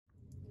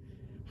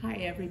Hi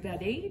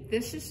everybody,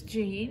 this is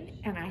Jean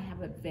and I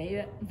have a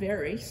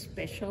very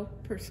special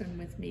person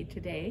with me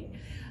today.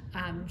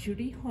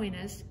 Judy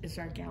Hoiness is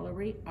our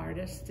gallery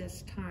artist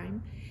this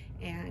time,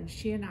 and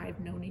she and I have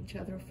known each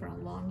other for a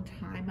long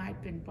time.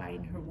 I've been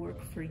buying her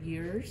work for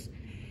years,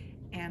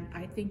 and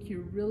I think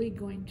you're really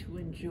going to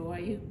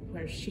enjoy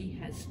where she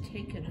has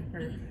taken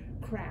her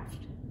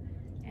craft,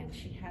 and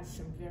she has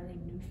some very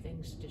new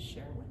things to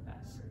share with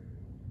us.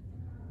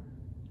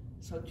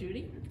 So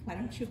Judy, why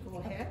don't you go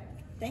ahead?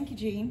 Thank you,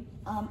 Jean.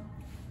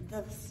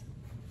 The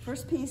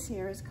first piece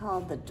here is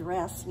called The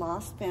Dress,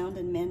 Lost, Found,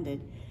 and Mended.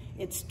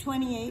 It's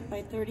 28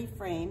 by 30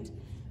 frames,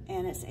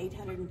 and it's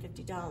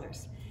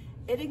 $850.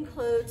 It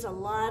includes a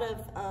lot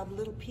of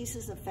little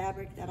pieces of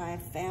fabric that I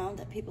have found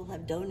that people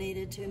have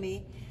donated to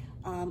me.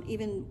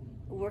 Even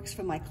works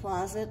from my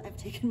closet. I've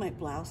taken my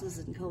blouses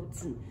and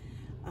coats and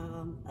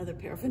other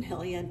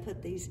paraphernalia and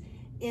put these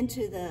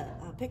into the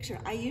picture.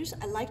 I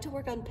like to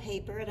work on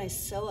paper, and I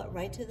sew it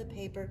right to the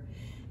paper.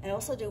 I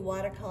also do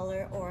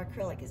watercolor or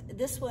acrylic.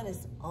 This one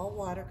is all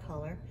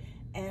watercolor,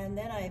 and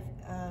then I've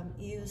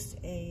used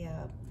a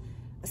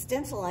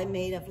stencil I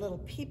made of little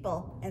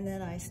people, and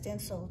then I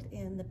stenciled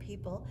in the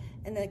people,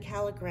 and then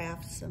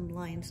calligraphed some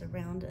lines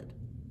around it.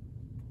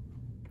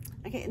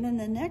 Okay, and then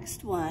the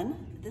next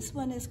one, this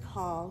one is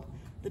called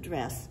The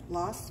Dress,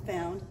 Lost,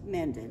 Found,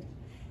 Mended,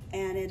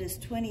 and it is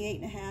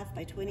 28.5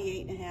 by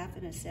 28.5,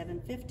 and it's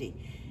 $750.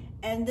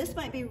 And this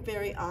might be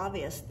very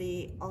obvious.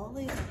 All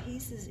these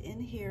pieces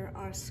in here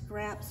are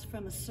scraps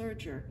from a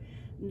serger,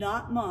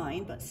 not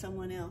mine, but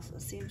someone else, a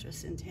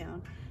seamstress in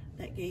town,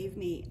 that gave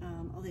me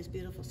all these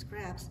beautiful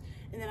scraps.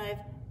 And then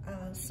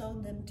I've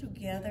sewn them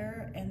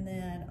together, and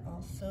then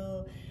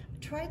also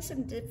tried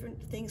some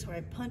different things where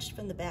I punched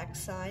from the back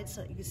side,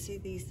 so you can see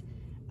these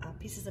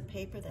pieces of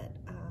paper that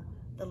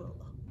I'm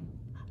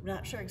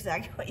not sure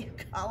exactly what you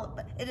call it,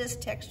 but it is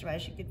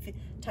texturized. You can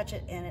touch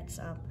it, and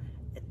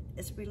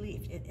it's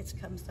relief. It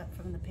comes up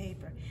from the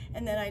paper.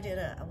 And then I did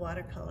a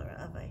watercolor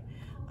of a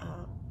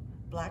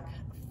black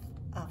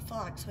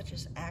fox, which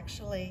is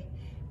actually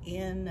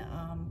in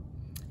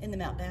the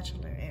Mount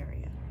Bachelor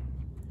area.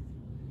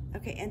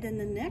 Okay, and then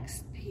the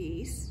next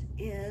piece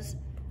is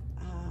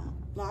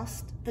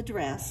The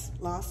Dress,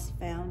 Lost,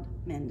 Found,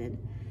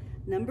 Mended.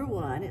 Number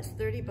 1, it's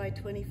 30 by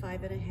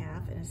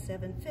 25.5, and it's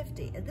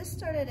 $750. And this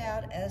started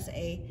out as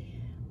a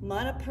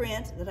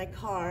monoprint that I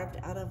carved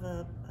out of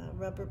a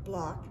rubber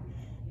block.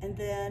 And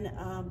then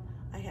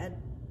I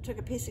took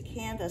a piece of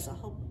canvas, a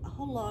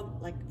whole long,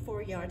 like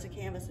 4 yards of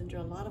canvas, and drew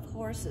a lot of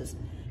horses,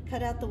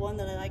 cut out the one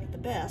that I liked the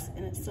best,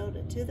 and it sewed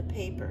it to the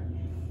paper.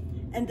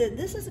 And then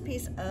this is a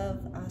piece of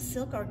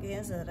silk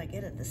organza that I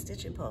get at the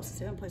Stitchin Post. It's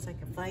the only place I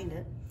can find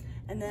it.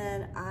 And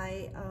then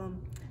I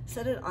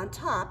set it on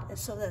top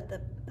so that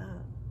the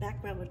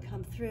background would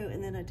come through,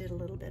 and then I did a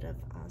little bit of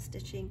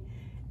stitching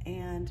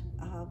and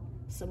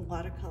some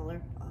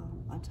watercolor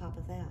on top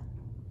of that.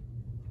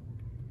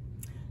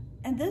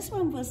 And this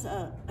one was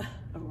a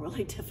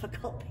really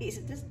difficult piece.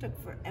 It just took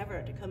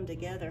forever to come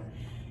together.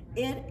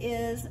 It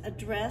is a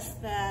dress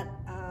that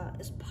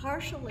is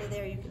partially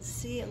there. You can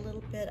see a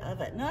little bit of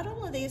it. Not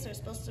all of these are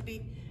supposed to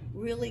be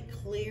really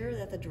clear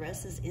that the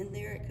dress is in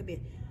there. It could be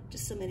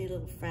just so many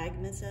little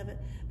fragments of it.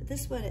 But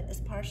this one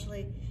is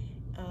partially,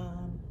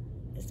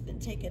 it's been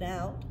taken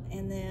out.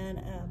 And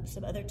then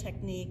some other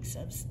techniques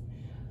of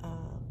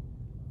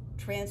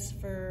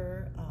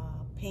transfer,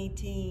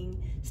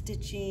 painting,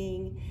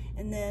 stitching,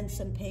 and then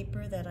some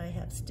paper that I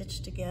have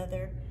stitched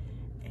together,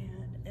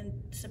 and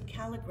some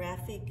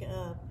calligraphic,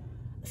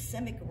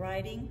 semic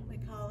writing, we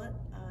call it.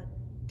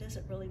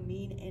 Doesn't really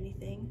mean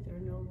anything. There are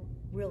no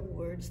real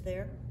words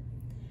there.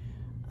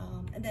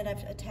 And then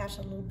I've attached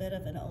a little bit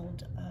of an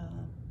old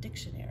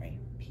dictionary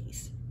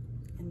piece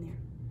in there.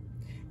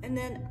 And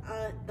then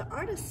the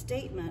artist's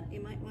statement,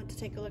 you might want to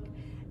take a look,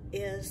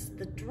 is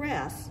The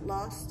Dress,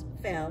 Lost,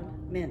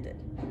 Found, Mended.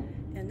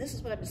 And this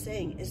is what I've been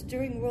saying, is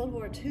during World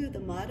War II, the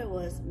motto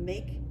was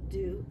make,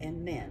 do,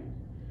 and mend.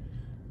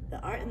 The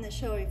art in the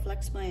show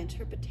reflects my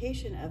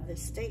interpretation of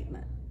this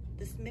statement.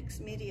 This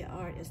mixed media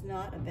art is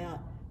not about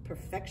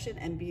perfection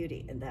and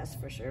beauty, and that's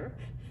for sure.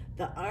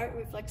 The art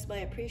reflects my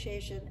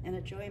appreciation and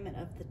enjoyment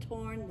of the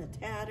torn, the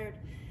tattered,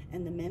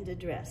 and the mended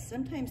dress.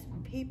 Sometimes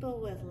people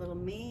with little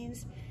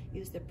means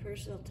use the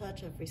personal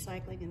touch of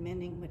recycling and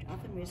mending, which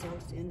often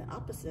results in the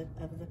opposite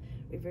of the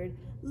revered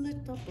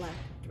little black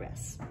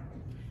dress.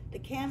 The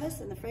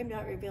canvas and the framed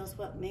art reveals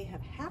what may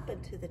have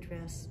happened to the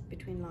dress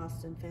between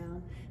lost and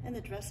found, and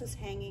the dresses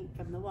hanging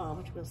from the wall,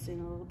 which we'll see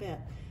in a little bit,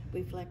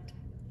 reflect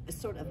a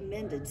sort of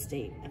mended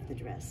state of the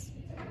dress.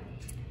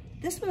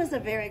 This one is a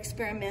very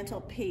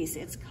experimental piece.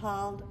 It's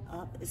called,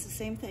 it's the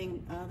same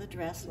thing, The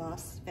Dress,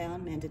 Lost,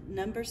 Found, Mended,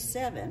 number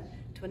 7,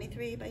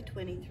 23 by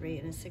 23,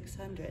 and a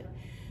 600.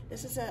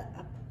 This is an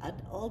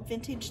old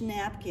vintage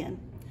napkin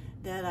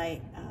that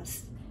I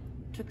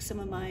took some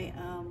of my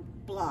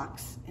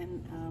blocks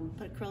and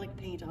put acrylic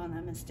paint on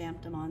them and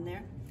stamped them on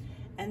there,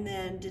 and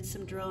then did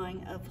some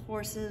drawing of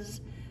horses,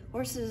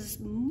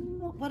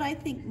 what I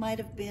think might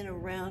have been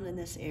around in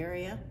this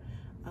area.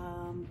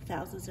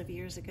 thousands of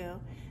years ago.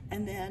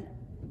 And then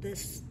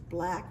this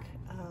black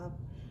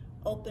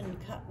open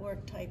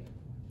cutwork type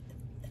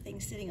thing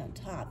sitting on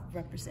top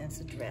represents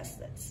a dress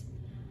that's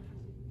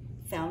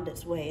found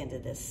its way into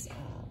this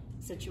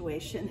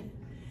situation.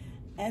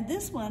 And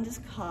this one is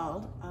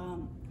called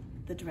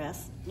the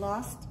dress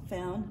Lost,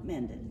 Found,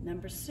 Mended,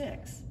 number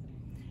 6.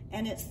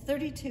 And it's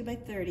 32 by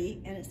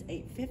 30 and it's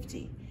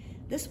 $8.50.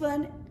 This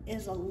one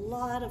is a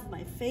lot of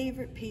my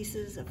favorite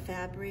pieces of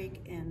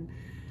fabric, and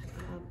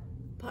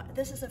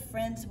this is a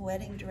friend's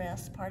wedding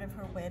dress, part of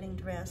her wedding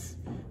dress.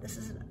 This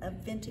is a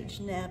vintage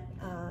net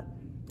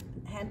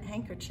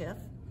handkerchief,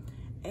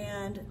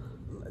 and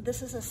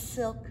this is a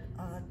silk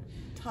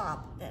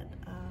top that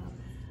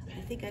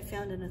I think I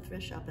found in a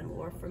thrift shop and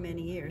wore for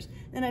many years.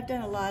 Then I've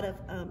done a lot of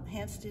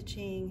hand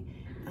stitching,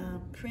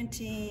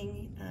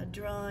 printing,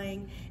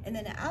 drawing, and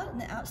then out on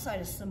the outside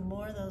is some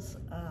more of those,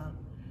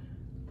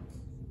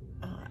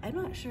 I'm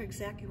not sure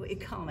exactly what you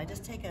call them. I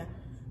just take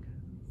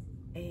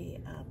a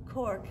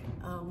cork,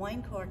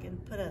 wine cork,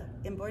 and put an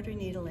embroidery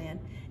needle in,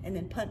 and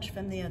then punch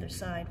from the other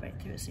side right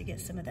through so you get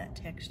some of that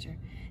texture.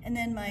 And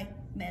then my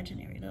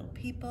imaginary little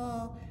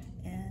people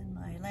and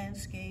my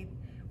landscape,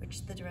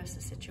 which the dress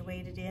is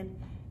situated in.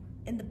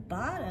 In the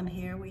bottom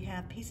here, we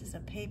have pieces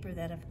of paper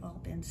that have all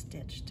been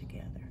stitched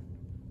together.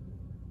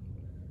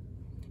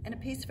 And a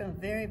piece from a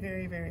very,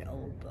 very, very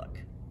old book.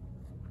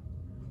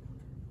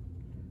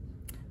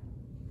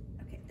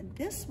 Okay, and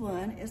this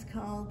one is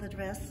called the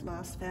dress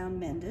Lost, Found,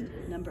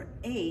 Mended, number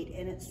 8,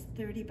 and it's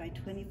 30 by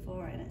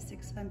 24 and it's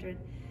 $600.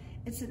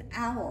 It's an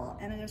owl,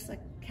 and there's a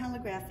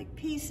calligraphic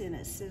piece in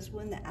it. It says,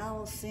 "When the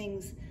owl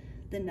sings,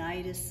 the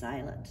night is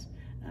silent."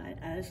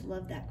 I just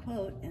love that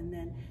quote. And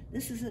then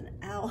this is an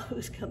owl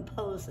who's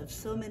composed of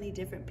so many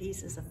different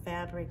pieces of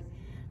fabric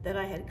that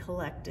I had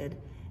collected.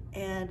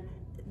 And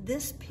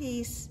this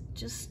piece,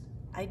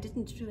 I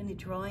didn't do any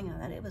drawing on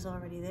that, it was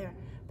already there.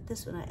 But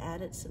this one I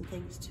added some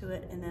things to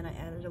it, and then I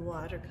added a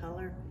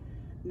watercolor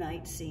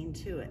night scene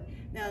to it.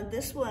 Now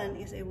this one,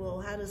 you say,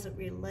 well, how does it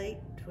relate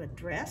to a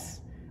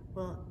dress?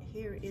 Well,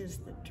 here is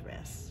the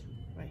dress,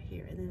 right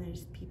here, and then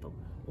there's people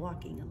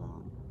walking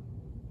along.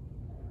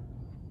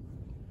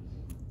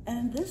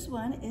 And this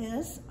one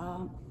is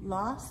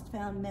Lost,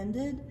 Found,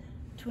 Mended,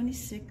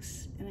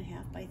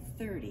 26.5 by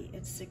 30.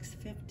 It's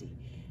 $6.50.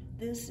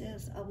 This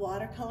is a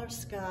watercolor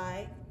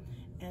sky,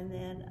 and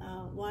then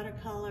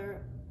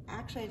watercolor,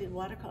 actually I did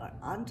watercolor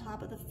on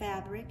top of the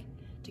fabric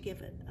to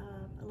give it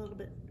a little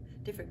bit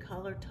different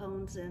color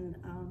tones and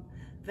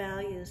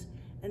values.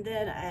 And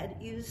then I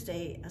had used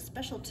a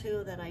special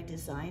tool that I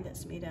designed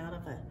that's made out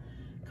of a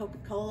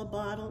Coca-Cola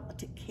bottle, a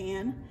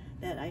can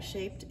that I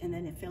shaped, and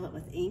then I fill it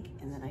with ink,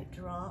 and then I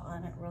draw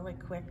on it really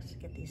quick to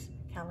get these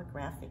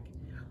calligraphic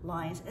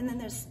lines. And then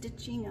there's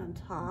stitching on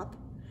top,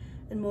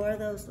 and more of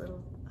those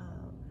little,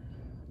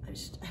 I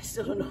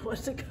still don't know what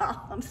to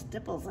call them,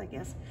 stipples, I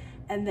guess.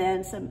 And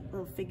then some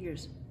little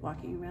figures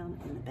walking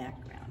around in the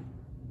background.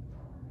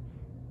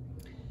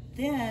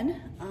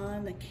 Then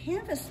on the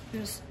canvas,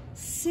 there's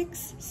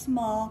 6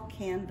 small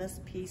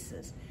canvas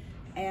pieces,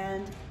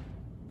 and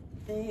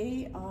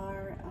they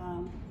are,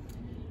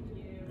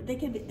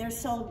 they're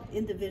sold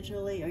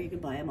individually, or you can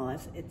buy them all.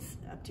 It's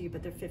up to you,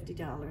 but they're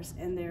 $50,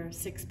 and they're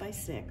 6 by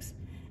 6,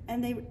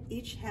 and they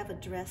each have a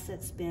dress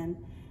that's been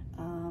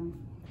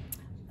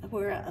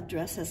where a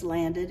dress has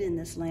landed in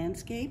this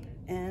landscape,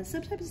 and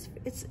sometimes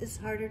it's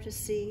harder to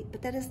see,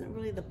 but that isn't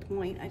really the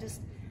point. I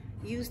just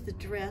use the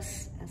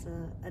dress as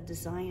a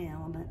design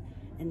element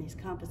in these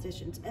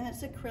compositions, and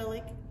it's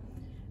acrylic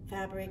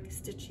fabric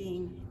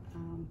stitching,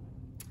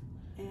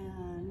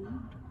 and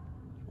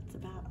that's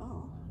about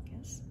all, I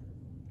guess.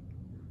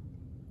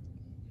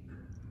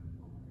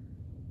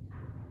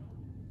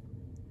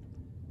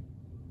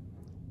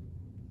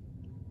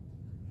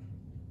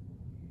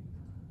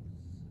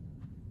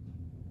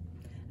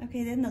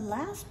 Okay, then the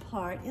last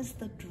part is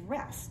the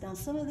dress. Now,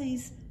 some of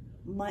these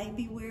might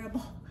be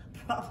wearable,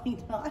 probably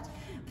not,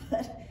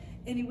 but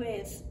anyway,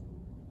 it's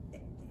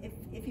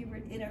if you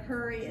were in a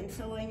hurry and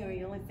sewing, or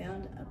you only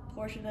found a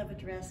portion of a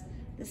dress,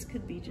 this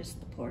could be just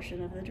the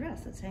portion of the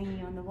dress that's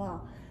hanging on the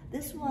wall.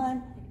 This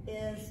one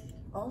is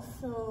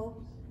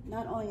also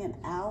not only an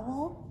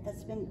owl, I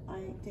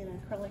did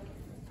an acrylic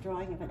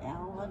drawing of an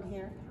owl on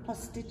here,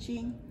 plus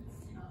stitching,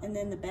 and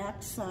then the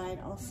back side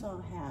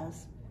also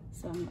has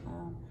some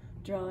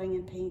drawing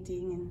and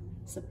painting and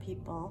some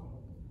people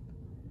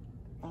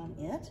on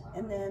it.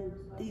 And then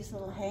these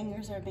little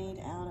hangers are made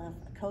out of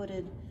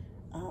coated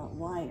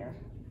wire.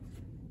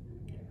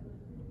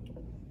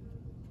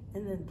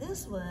 And then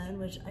this one,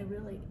 which I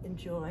really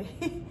enjoy,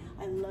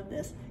 I love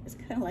this. It's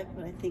kind of like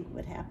what I think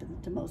would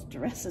happen to most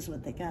dresses when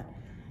they got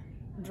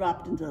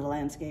dropped into the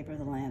landscape or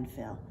the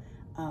landfill.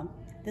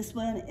 This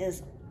one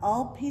is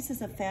all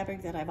pieces of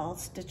fabric that I've all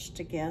stitched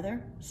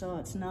together, so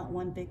it's not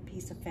one big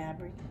piece of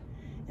fabric.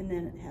 And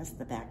then it has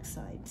the back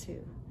side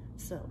too.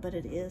 So, but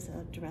it is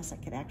a dress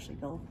that could actually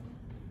go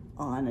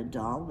on a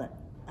doll, but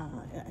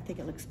I think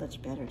it looks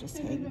much better just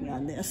hanging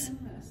on this.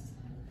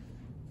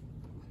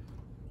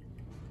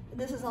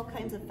 This is all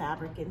kinds of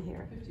fabric in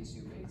here.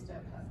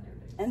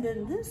 And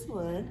then this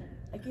one,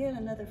 again,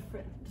 another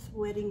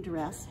wedding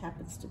dress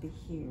happens to be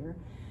here.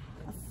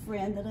 A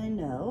friend that I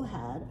know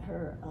had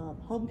her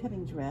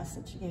homecoming dress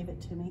and she gave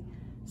it to me.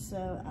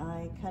 So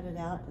I cut it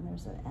out and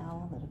there's an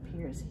owl that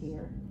appears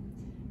here.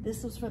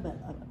 This was from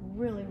a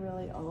really,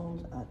 really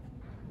old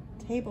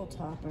table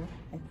topper,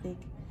 I think,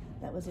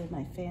 that was in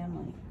my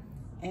family.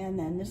 And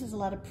then this is a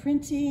lot of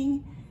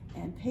printing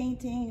and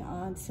painting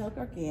on silk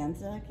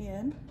organza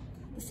again.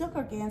 The silk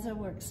organza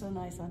works so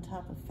nice on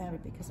top of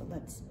fabric because it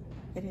lets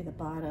any of the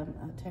bottom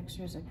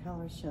textures or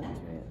colors show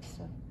through.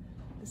 So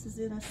this is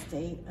in a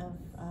state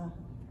of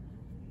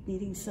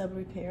needing some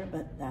repair,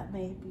 but that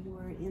may be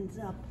where it ends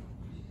up.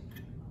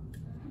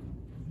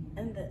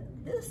 And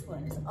this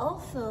one is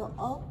also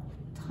all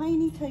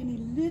tiny, tiny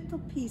little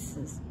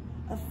pieces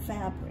of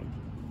fabric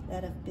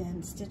that have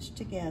been stitched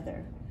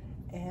together.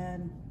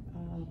 And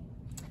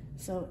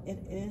so it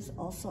is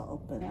also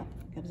open up.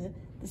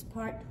 This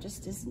part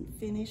just isn't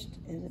finished,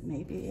 and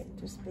it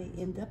just may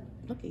end up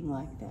looking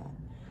like that.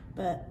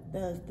 But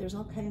there's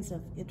all kinds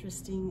of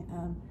interesting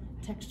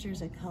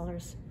textures and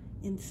colors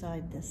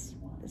inside this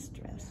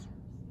dress.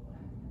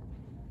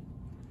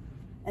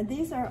 And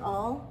these are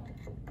all,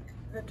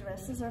 the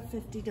dresses are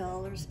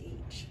 $50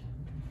 each.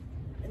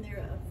 And they're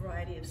a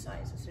variety of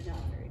sizes, they're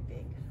not very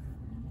big.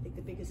 I think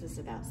the biggest is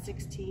about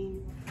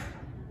 16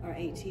 or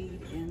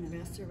 18, and the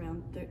rest are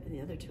around,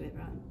 the other two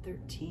around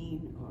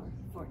 13 or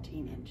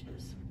 14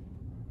 inches.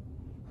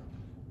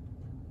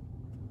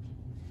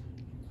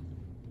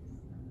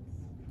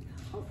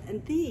 Oh,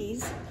 and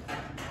these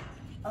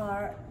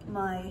are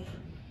my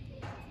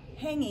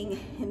hanging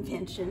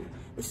invention.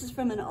 This is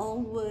from an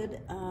old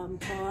wood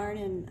barn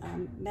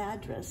in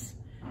Madras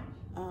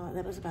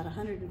that was about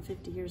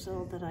 150 years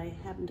old that I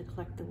happened to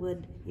collect the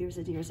wood years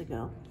and years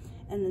ago.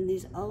 And then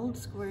these old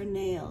square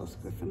nails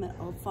were from an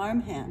old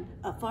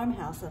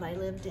farmhouse that I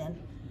lived in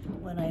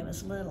when I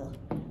was little.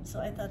 So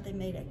I thought they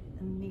made a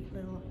neat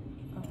little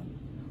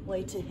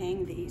way to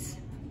hang these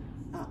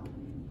up.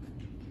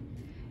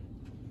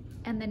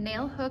 And the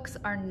nail hooks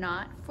are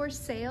not for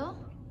sale.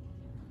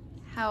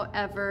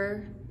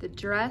 However, the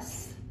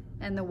dress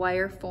and the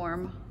wire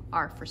form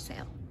are for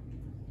sale.